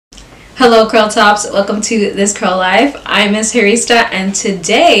Hello CURLtops, welcome to this curl life. I'm Ms.Hairista and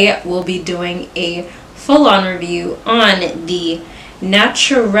today we'll be doing a full-on review on the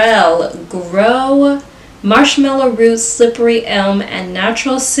Naturelle Grow Marshmallow Root Slippery Elm and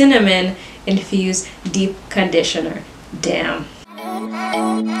Natural Cinnamon Infused Deep Conditioner. Damn.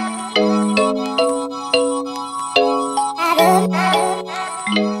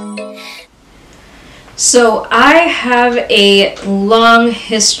 So I have a long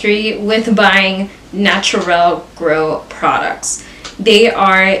history with buying Naturelle Grow products. They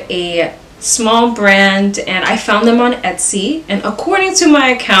are a small brand and I found them on Etsy, and according to my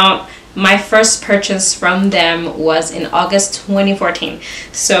account, my first purchase from them was in August 2014.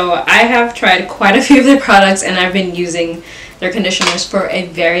 So I have tried quite a few of their products and I've been using their conditioners for a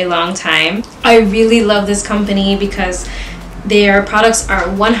very long time. I really love this company because their products are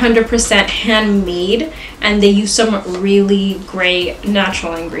 100% handmade and they use some really great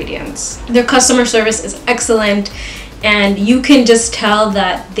natural ingredients. Their customer service is excellent and you can just tell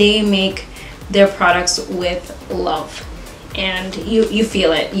that they make their products with love, and you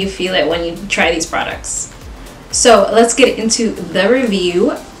feel it. You feel it when you try these products. So let's get into the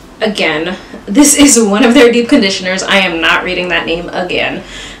review. Again, this is one of their deep conditioners. I am not reading that name again.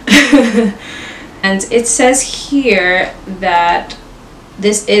 And it says here that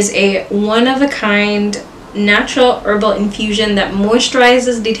this is a one-of-a-kind natural herbal infusion that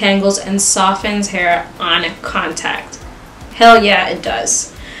moisturizes, detangles, and softens hair on contact. Hell yeah, it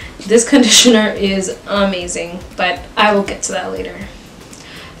does. This conditioner is amazing, but I will get to that later.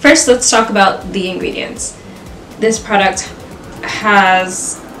 First, let's talk about the ingredients. This product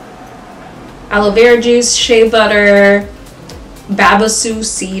has aloe vera juice, shea butter, babasu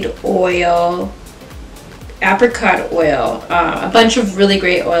seed oil, apricot oil, a bunch of really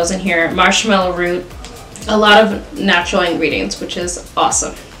great oils in here, marshmallow root, a lot of natural ingredients, which is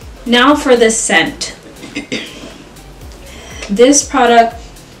awesome. Now for the scent. This product,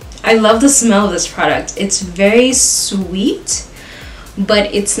 I love the smell of this product. It's very sweet,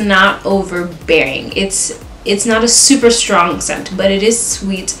 but it's not overbearing. It's not a super strong scent, but it is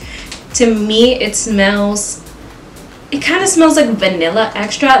sweet. To me, it kind of smells like vanilla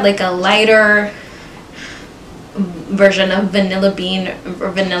extract, like a lighter version of vanilla bean or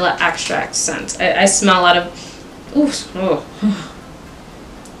vanilla extract scent. I smell a lot of,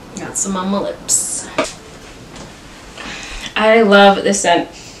 got some on my lips. I love this scent.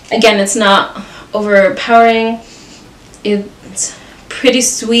 Again, it's not overpowering. It's pretty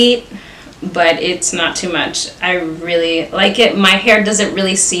sweet, but it's not too much. I really like it. My hair doesn't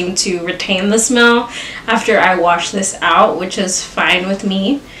really seem to retain the smell after I wash this out, which is fine with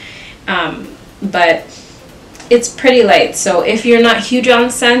me. But it's pretty light, so if you're not huge on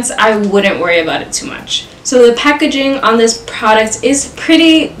scents, I wouldn't worry about it too much. So the packaging on this product is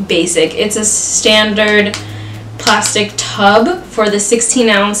pretty basic. It's a standard plastic tub for the 16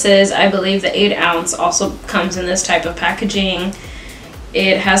 ounces. I believe the 8 ounce also comes in this type of packaging.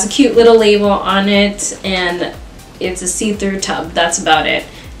 It has a cute little label on it and it's a see-through tub. That's about it.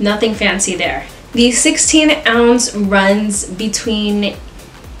 Nothing fancy there. The 16 ounce runs between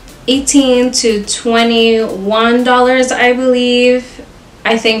 $18 to $21, I believe.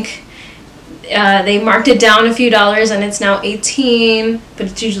 I think they marked it down a few dollars and it's now 18, but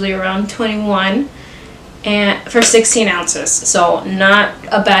it's usually around 21 and for 16 ounces. So not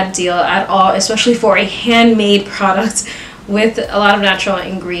a bad deal at all, especially for a handmade product with a lot of natural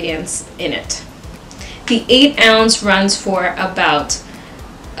ingredients in it. The 8 ounce runs for about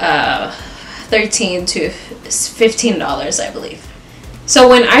 $13 to $15, I believe. So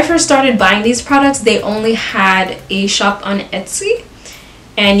when I first started buying these products, they only had a shop on Etsy,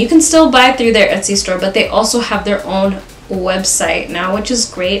 and you can still buy through their Etsy store, but they also have their own website now, which is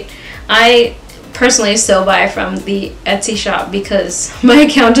great. I personally still buy from the Etsy shop because my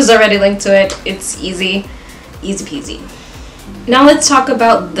account is already linked to it. It's easy peasy. Now let's talk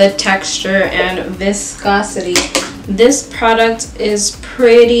about the texture and viscosity. This product is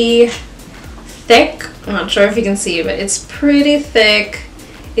pretty thick. I'm not sure if you can see, but it's pretty thick.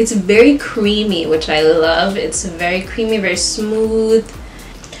 It's very creamy, which I love. It's very creamy, very smooth,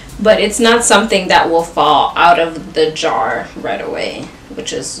 but it's not something that will fall out of the jar right away,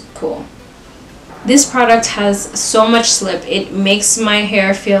 which is cool. This product has so much slip. It makes my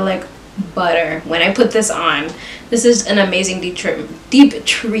hair feel like butter when I put this on. This is an amazing deep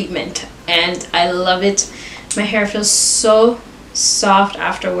treatment and I love it. My hair feels so soft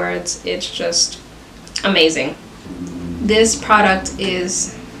afterwards. It's just amazing. This product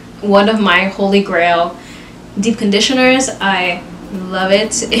is one of my holy grail deep conditioners. I love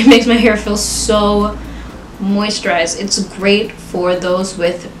it. It makes my hair feel so moisturized. It's great for those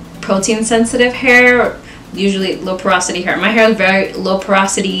with protein sensitive hair, usually low porosity hair. My hair is very low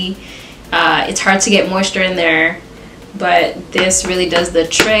porosity. It's hard to get moisture in there, but this really does the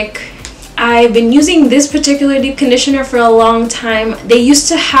trick. I've been using this particular deep conditioner for a long time. They used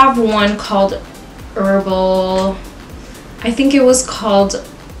to have one called Herbal, I think it was called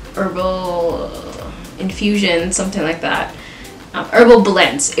Herbal Infusion, something like that. Herbal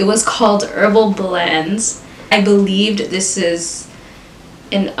Blends. It was called Herbal Blends. I believed this is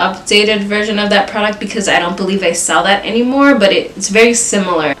an updated version of that product because I don't believe I sell that anymore, but it's very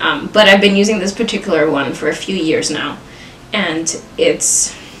similar. But I've been using this particular one for a few years now, and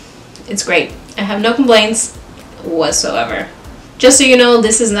it's great. I have no complaints whatsoever. Just so you know,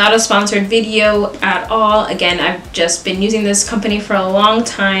 this is not a sponsored video at all. Again, I've just been using this company for a long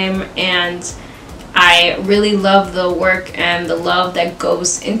time, and I really love the work and the love that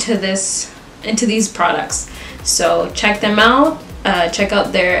goes into these products. So check them out. Check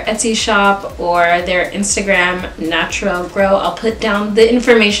out their Etsy shop or their Instagram, Naturelle Grow. I'll put down the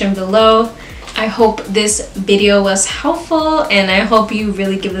information below. I hope this video was helpful, and I hope you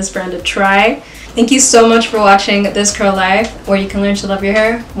really give this brand a try. Thank you so much for watching this curl life, where you can learn to love your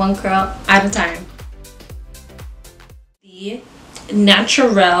hair one curl at a time. The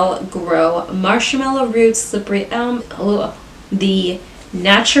Naturelle Grow Marshmallow Root Slippery Elm. The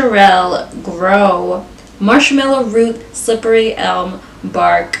Naturelle Grow Marshmallow Root Slippery Elm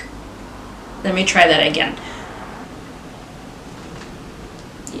Bark. Let me try that again.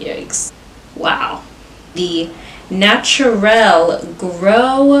 Yikes. Wow. The Naturelle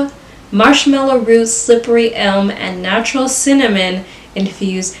Grow Marshmallow Root Slippery Elm and Natural Cinnamon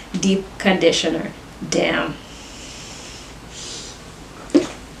Infused Deep Conditioner. Damn.